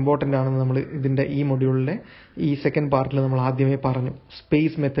ഏറ്റവും ഇമ്പോർട്ടൻ്റ് ആണെന്ന് നമ്മൾ ഇതിൻ്റെ ഈ മൊഡ്യൂളിലെ ഈ സെക്കൻഡ് പാർട്ടിൽ നമ്മൾ ആദ്യമേ പറഞ്ഞു,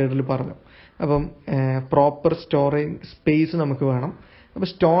 സ്പേസ് മെത്തേഡിൽ പറഞ്ഞു. അപ്പം പ്രോപ്പർ സ്റ്റോറേജ് സ്പേസ് നമുക്ക് വേണം. അപ്പോൾ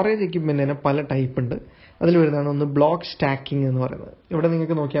സ്റ്റോറേജ് എക്യുപ്മെൻറ്റിന് പല ടൈപ്പ് ഉണ്ട്. അതിൽ വരുന്നതാണ് ഒന്ന് ബ്ലോക്ക് സ്റ്റാക്കിംഗ് എന്ന് പറയുന്നത്. ഇവിടെ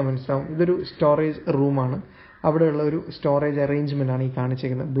നിങ്ങൾക്ക് നോക്കിയാൽ മനസ്സിലാവും, ഇതൊരു സ്റ്റോറേജ് റൂമാണ്. അവിടെയുള്ള ഒരു സ്റ്റോറേജ് അറേഞ്ച്മെൻ്റ് ആണ് ഈ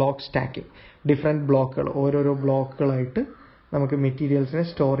കാണിച്ചിരിക്കുന്നത്. ബ്ലോക്ക് സ്റ്റാക്കിംഗ്, ഡിഫറെൻറ്റ് ബ്ലോക്കുകൾ, ഓരോരോ ബ്ലോക്കുകളായിട്ട് നമുക്ക് മെറ്റീരിയൽസിനെ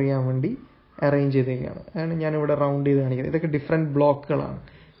സ്റ്റോർ ചെയ്യാൻ വേണ്ടി അറേഞ്ച് ചെയ്തേക്കുകയാണ്. അതാണ് ഞാനിവിടെ റൗണ്ട് ചെയ്ത് കാണിക്കുന്നത്. ഇതൊക്കെ ഡിഫറെൻറ്റ് ബ്ലോക്കുകളാണ്.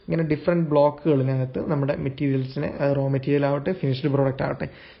 ഇങ്ങനെ ഡിഫറെൻറ്റ് ബ്ലോക്കുകളിനകത്ത് നമ്മുടെ മെറ്റീരിയൽസിനെ, റോ മെറ്റീരിയൽ ആവട്ടെ ഫിനിഷ്ഡ് പ്രോഡക്റ്റ് ആവട്ടെ,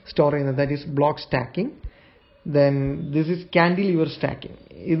 സ്റ്റോർ ചെയ്യുന്നത്. That is block stacking. Then this is cantilever stacking.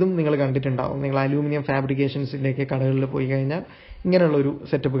 ഇതും നിങ്ങൾ കണ്ടിട്ടുണ്ടാവും. നിങ്ങൾ അലൂമിനിയം ഫാബ്രിക്കേഷൻസിലേക്ക് കടകളിൽ പോയി കഴിഞ്ഞാൽ ഇങ്ങനെയുള്ളൊരു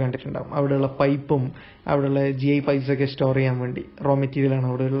സെറ്റപ്പ് കണ്ടിട്ടുണ്ടാവും. അവിടെയുള്ള പൈപ്പും അവിടെയുള്ള GI പൈപ്സൊക്കെ സ്റ്റോർ ചെയ്യാൻ വേണ്ടി റോ മെറ്റീരിയലാണ്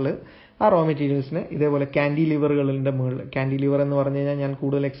അവിടെ ഉള്ളത്. ആ റോ മെറ്റീരിയൽസിനെ ഇതേപോലെ കാൻഡിലിവറുകളുടെ മുകളിൽ, കാൻഡിലിവർ എന്ന് പറഞ്ഞു കഴിഞ്ഞാൽ ഞാൻ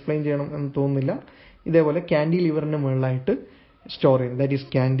കൂടുതൽ എക്സ്പ്ലെയിൻ ചെയ്യണം എന്ന് തോന്നുന്നില്ല, ഇതേപോലെ കാൻഡിലിവറിൻ്റെ മുകളിലായിട്ട് സ്റ്റോർ ചെയ്യും. ദാറ്റ് ഈസ്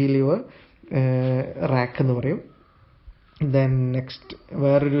കാൻഡിലിവർ റാക്ക് എന്ന് പറയും. ദെൻ നെക്സ്റ്റ്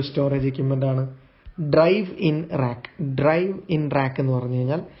വേറൊരു സ്റ്റോറേജ് എക്യുപ്മെൻ്റ് ആണ് drive in rack. Drive in rack എന്ന് പറഞ്ഞു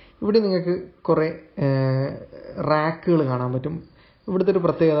കഴിഞ്ഞാൽ ഇവിടെ നിങ്ങൾക്ക് കുറേ റാക്കുകൾ കാണാൻ പറ്റും. ഇവിടുത്തെ ഒരു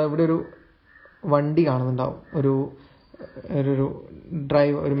പ്രത്യേകത, ഇവിടെ ഒരു വണ്ടി കാണുന്നുണ്ടാവും,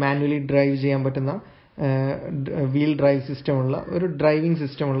 ഒരു മാനുവലി ഡ്രൈവ് ചെയ്യാൻ പറ്റുന്ന വീൽ ഡ്രൈവ് സിസ്റ്റമുള്ള ഒരു ഡ്രൈവിംഗ്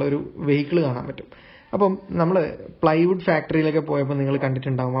സിസ്റ്റമുള്ള ഒരു വെഹിക്കിൾ കാണാൻ പറ്റും. അപ്പം നമ്മൾ പ്ലൈവുഡ് ഫാക്ടറിയിലൊക്കെ പോയപ്പോൾ നിങ്ങൾ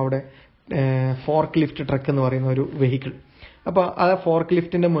കണ്ടിട്ടുണ്ടാകും അവിടെ ഫോർക്ക് ലിഫ്റ്റ് ട്രക്ക് എന്ന് പറയുന്ന ഒരു വെഹിക്കിൾ. അപ്പോൾ ആ ഫോർക്ക്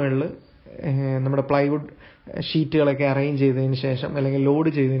ലിഫ്റ്റിൻ്റെ മുകളിൽ നമ്മുടെ പ്ലൈവുഡ് ഷീറ്റുകളൊക്കെ അറേഞ്ച് ചെയ്തതിന് ശേഷം അല്ലെങ്കിൽ ലോഡ്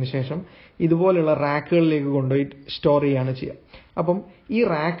ചെയ്തതിന് ശേഷം ഇതുപോലെയുള്ള റാക്കുകളിലേക്ക് കൊണ്ടുപോയി സ്റ്റോർ ചെയ്യുകയാണ് ചെയ്യുക. അപ്പം ഈ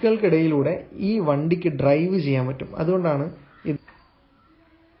റാക്കുകൾക്കിടയിലൂടെ ഈ വണ്ടിക്ക് ഡ്രൈവ് ചെയ്യാൻ പറ്റും. അതുകൊണ്ടാണ് ഇത്.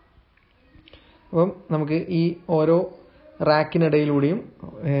 അപ്പം നമുക്ക് ഈ ഓരോ റാക്കിനിടയിലൂടെയും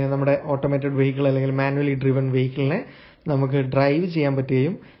നമ്മുടെ ഓട്ടോമേറ്റഡ് വെഹിക്കിൾ അല്ലെങ്കിൽ മാനുവലി ഡ്രിവൺ വെഹിക്കിളിനെ നമുക്ക് ഡ്രൈവ് ചെയ്യാൻ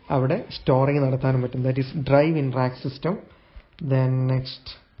പറ്റുകയും അവിടെ സ്റ്റോറിങ് നടത്താനും പറ്റും. That is drive in rack system. Then next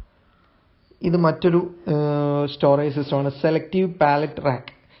ഇത് മറ്റൊരു സ്റ്റോറേജ് സിസ്റ്റമാണ് സെലക്റ്റീവ് പാലറ്റ്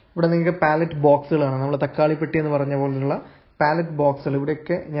റാക്ക്. ഇവിടെ നിങ്ങൾക്ക് പാലറ്റ് ബോക്സുകൾ കാണാം. നമ്മൾ തക്കാളിപ്പെട്ടി എന്ന് പറഞ്ഞ പോലുള്ള പാലറ്റ് ബോക്സുകൾ,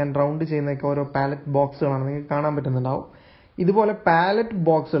 ഇവിടെയൊക്കെ ഞാൻ റൗണ്ട് ചെയ്യുന്നതൊക്കെ ഓരോ പാലറ്റ് ബോക്സുകളാണ്, നിങ്ങൾക്ക് കാണാൻ പറ്റുന്നുണ്ടാവും. ഇതുപോലെ പാലറ്റ്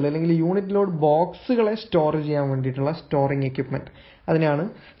ബോക്സുകൾ അല്ലെങ്കിൽ യൂണിറ്റ് ലോഡ് ബോക്സുകളെ സ്റ്റോർ ചെയ്യാൻ വേണ്ടിയിട്ടുള്ള സ്റ്റോറിങ് എക്യുപ്മെൻറ്റ്, അതിനാണ്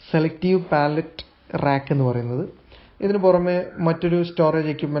സെലക്റ്റീവ് പാലറ്റ് റാക്ക് എന്ന് പറയുന്നത്. ഇതിന് പുറമെ മറ്റൊരു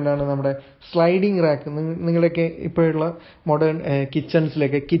സ്റ്റോറേജ് എക്യുപ്മെൻ്റാണ് നമ്മുടെ സ്ലൈഡിംഗ് റാക്ക്. നിങ്ങളൊക്കെ ഇപ്പോഴുള്ള മോഡേൺ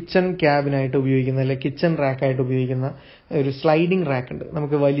കിച്ചൺസിലൊക്കെ കിച്ചൺ ക്യാബിനായിട്ട് ഉപയോഗിക്കുന്ന അല്ലെങ്കിൽ കിച്ചൺ റാക്കായിട്ട് ഉപയോഗിക്കുന്ന ഒരു സ്ലൈഡിംഗ് റാക്ക് ഉണ്ട്.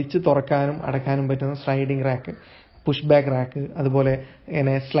 നമുക്ക് വലിച്ച് തുറക്കാനും അടക്കാനും പറ്റുന്ന sliding rack, push back rack, അതുപോലെ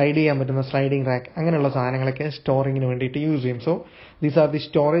ഇങ്ങനെ സ്ലൈഡ് ചെയ്യാൻ പറ്റുന്ന സ്ലൈഡിംഗ് റാക്ക്, അങ്ങനെയുള്ള സാധനങ്ങളൊക്കെ സ്റ്റോറിങ്ങിന് വേണ്ടിയിട്ട് യൂസ് ചെയ്യും. So these are the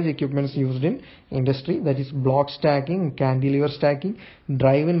storage equipments used in industry. That is block stacking, cantilever stacking,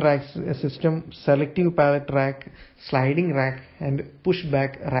 drive in rack system, selective palette rack, sliding rack and push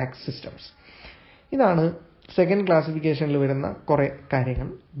back rack systems. ഇതാണ് second ക്ലാസിഫിക്കേഷനിൽ വരുന്ന കുറേ കാര്യങ്ങൾ.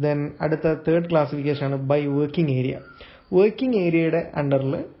 Then അടുത്ത third classification ആണ് by working area. Working ഏരിയയുടെ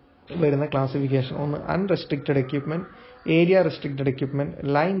അണ്ടറിൽ വരുന്ന classification ഒന്ന് unrestricted equipment, area restricted equipment,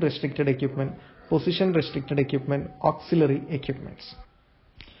 line restricted equipment, position restricted equipment, auxiliary equipments.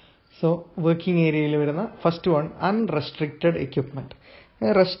 So working ഏരിയയിൽ വരുന്ന first one unrestricted equipment.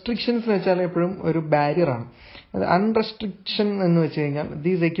 Restrictions എന്ന് വെച്ചാൽ എപ്പോഴും ഒരു ബാരിയറാണ്. അൺറെസ്ട്രിക്ഷൻ എന്ന് വെച്ച് കഴിഞ്ഞാൽ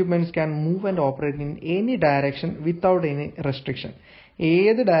these equipments can move and operate in any direction without any restriction.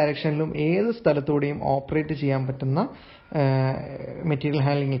 ഏത് ഡയറക്ഷനിലും ഏത് സ്ഥലത്തൂടെയും ഓപ്പറേറ്റ് ചെയ്യാൻ പറ്റുന്ന മെറ്റീരിയൽ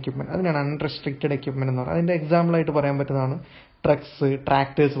ഹാൻഡ്ലിംഗ് എക്യുപ്മെന്റ്, അതിനാണ് അൺറെസ്ട്രിക്റ്റഡ് എക്യുപ്മെന്റ് എന്ന് പറയുന്നത്. അതിന്റെ എക്സാമ്പിളായിട്ട് പറയാൻ പറ്റുന്നതാണ് ട്രക്സ്,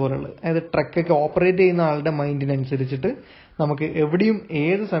 ട്രാക്ടേഴ്സ് പോലുള്ളത്. അതായത് ട്രക്കൊക്കെ ഓപ്പറേറ്റ് ചെയ്യുന്ന ആളുടെ മൈൻഡിനനുസരിച്ചിട്ട് നമുക്ക് എവിടെയും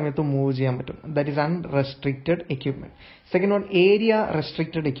ഏത് സമയത്തും മൂവ് ചെയ്യാൻ പറ്റും. That is unrestricted equipment. Second one area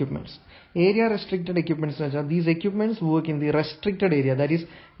restricted equipments. Area restricted equipments എന്ന് വെച്ചാൽ these equipments work in the restricted area, that is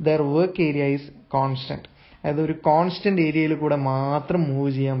there work area is constant. അതായത് ഒരു കോൺസ്റ്റന്റ് ഏരിയയിൽ കൂടെ മാത്രം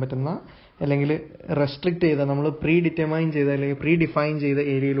മൂവ് ചെയ്യാൻ പറ്റുന്ന അല്ലെങ്കിൽ റെസ്ട്രിക്റ്റ് ചെയ്ത, നമ്മൾ പ്രീ ഡിറ്റർമൈൻ ചെയ്ത അല്ലെങ്കിൽ പ്രീ ഡിഫൈൻ ചെയ്ത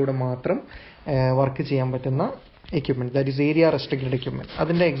ഏരിയയിലൂടെ മാത്രം വർക്ക് ചെയ്യാൻ പറ്റുന്ന equipment, that is area restricted equipment.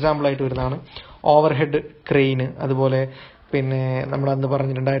 അതിന്റെ എക്സാമ്പിൾ ആയിട്ട് വരുന്നതാണ് ഓവർ ഹെഡ് ക്രെയിന്, അതുപോലെ പിന്നെ നമ്മൾ അന്ന്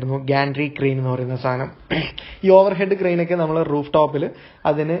പറഞ്ഞിട്ടുണ്ടായിരുന്നു ഗാൻട്രി ക്രെയിൻ എന്ന് പറയുന്ന സാധനം. ഈ ഓവർ ഹെഡ് ക്രെയിനൊക്കെ നമ്മൾ റൂഫ് ടോപ്പിൽ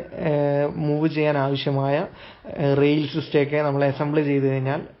അതിന് മൂവ് ചെയ്യാൻ ആവശ്യമായ റെയിൽ സിസ്റ്റമൊക്കെ നമ്മൾ അസംബിൾ ചെയ്ത്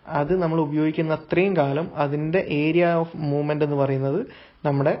കഴിഞ്ഞാൽ അത് നമ്മൾ ഉപയോഗിക്കുന്ന അത്രയും കാലം അതിൻ്റെ ഏരിയ ഓഫ് മൂവ്മെന്റ് എന്ന് പറയുന്നത്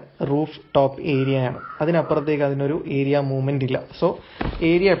നമ്മുടെ റൂഫ് ടോപ്പ് ഏരിയയാണ്. അതിനപ്പുറത്തേക്ക് അതിനൊരു ഏരിയ മൂവ്മെന്റ് ഇല്ല. സോ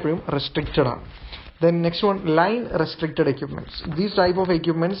ഏരിയ എപ്പോഴും റെസ്ട്രിക്റ്റഡ് ആണ്. Then next one, line restricted equipments. These type of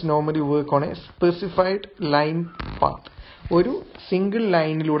equipments normally work on a specified line path. ഒരു സിംഗിൾ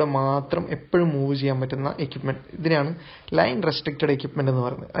ലൈനിലൂടെ മാത്രം എപ്പോഴും മൂവ് ചെയ്യാൻ പറ്റുന്ന എക്യുപ്മെന്റ്, ഇതിനാണ് ലൈൻ റെസ്ട്രിക്റ്റഡ് എക്യുപ്മെന്റ് എന്ന്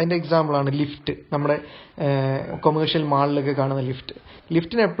പറയുന്നത്. അതിന്റെ എക്സാമ്പിൾ ആണ് ലിഫ്റ്റ്. നമ്മുടെ കൊമേഴ്ഷ്യൽ മാളിലൊക്കെ കാണുന്ന ലിഫ്റ്റ്.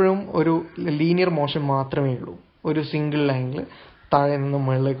 ലിഫ്റ്റിന് എപ്പോഴും ഒരു ലീനിയർ മോഷൻ മാത്രമേ ഉള്ളൂ ഒരു സിംഗിൾ ലൈനിൽ. താഴെ നിന്നും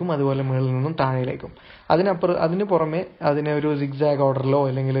മുകളിലേക്കും അതുപോലെ മുകളിൽ നിന്നും താഴേലേക്കും. അതിന് പുറമെ അതിന് ഒരു സിഗ്സാഗ് ഓർഡറിലോ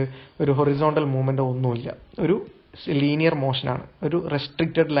അല്ലെങ്കിൽ ഒരു ഹൊറിസോണ്ടൽ മൂവ്മെന്റോ ഒന്നുമില്ല. ഒരു ലീനിയർ മോഷനാണ്, ഒരു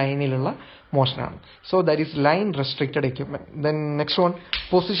restricted ലൈനിലുള്ള മോഷനാണ്. So that is line restricted equipment. Then next one,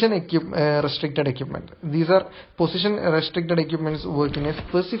 position restricted equipment. These are position restricted equipments work in A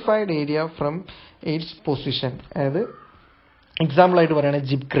specified area from it's position. അതായത് എക്സാമ്പിൾ ആയിട്ട്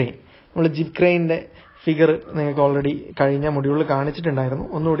പറയുകയാണെങ്കിൽ ജിപ്പ് ക്രെയിൻ. നമ്മൾ zip ക്രെയിനിന്റെ figure നിങ്ങൾക്ക് already കഴിഞ്ഞ മൊഡ്യൂളിൽ കാണിച്ചിട്ടുണ്ടായിരുന്നു.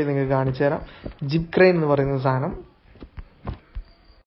 ഒന്നുകൂടി നിങ്ങൾക്ക് കാണിച്ചു തരാം. ജിപ്പ് ക്രെയിൻ എന്ന് പറയുന്ന സാധനം